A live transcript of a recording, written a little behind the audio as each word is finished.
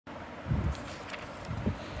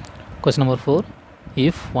Question number 4.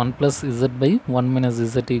 If 1 plus z by 1 minus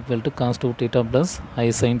z equal to cos 2 theta plus I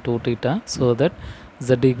sin 2 theta, so that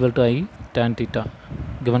z equal to I tan theta.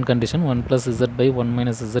 Given condition 1 plus z by 1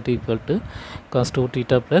 minus z equal to cos 2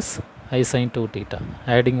 theta plus I sin 2 theta.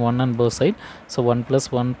 Adding 1 on both sides. So 1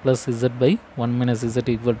 plus z by 1 minus z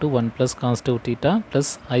equal to 1 plus cos 2 theta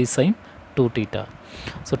plus I sin 2 theta.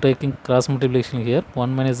 So taking cross multiplication here,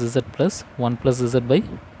 1 minus z plus 1 plus z by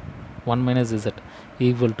 1 minus z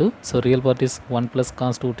equal to, so real part is 1 plus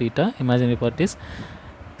cos 2 theta, imaginary part is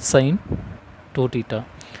sin 2 theta.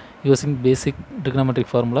 Using basic trigonometric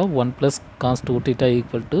formula, 1 plus cos 2 theta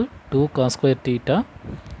equal to 2 cos square theta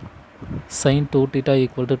sin 2 theta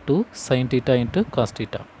equal to 2 sin theta into cos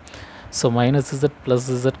theta. So minus z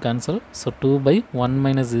plus z cancel, so 2 by 1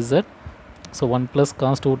 minus z, so 1 plus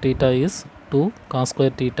cos 2 theta is 2 cos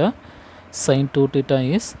square theta, sin 2 theta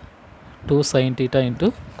is 2 sin theta into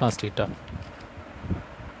cos theta.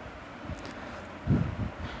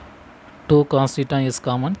 2 cos theta is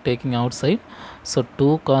common, taking outside, so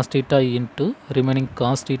 2 cos theta into remaining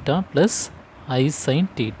cos theta plus I sin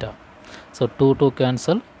theta. So 2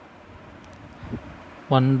 cancel,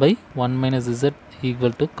 1 by 1 minus z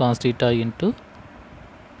equal to cos theta into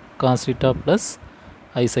cos theta plus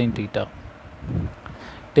I sin theta.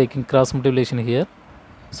 Taking cross multiplication here,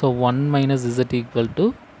 so 1 minus z equal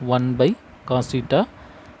to 1 by cos theta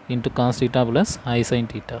into cos theta plus I sin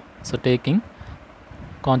theta. So taking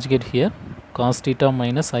conjugate here, cos theta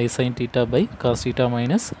minus I sin theta by cos theta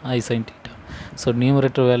minus I sin theta. So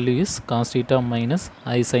numerator value is cos theta minus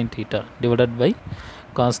I sin theta divided by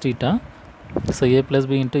cos theta. So a plus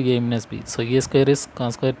b into a minus b. So a square is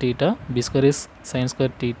cos square theta, b square is sin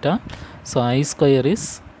square theta. So I square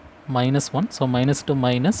is minus 1. So minus to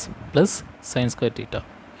minus plus sin square theta.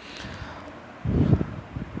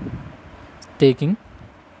 Taking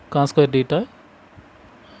cos square theta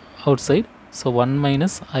outside, so 1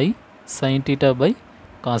 minus I sin theta by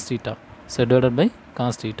cos theta, so divided by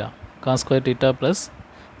cos theta. Cos square theta plus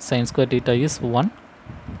sin square theta is 1,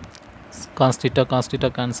 cos theta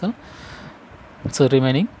cancel, so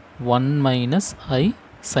remaining 1 minus I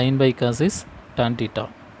sin by cos is tan theta.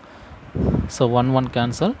 So 1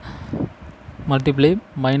 cancel, multiply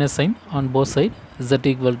minus sign on both sides, z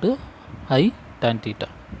equal to I tan theta.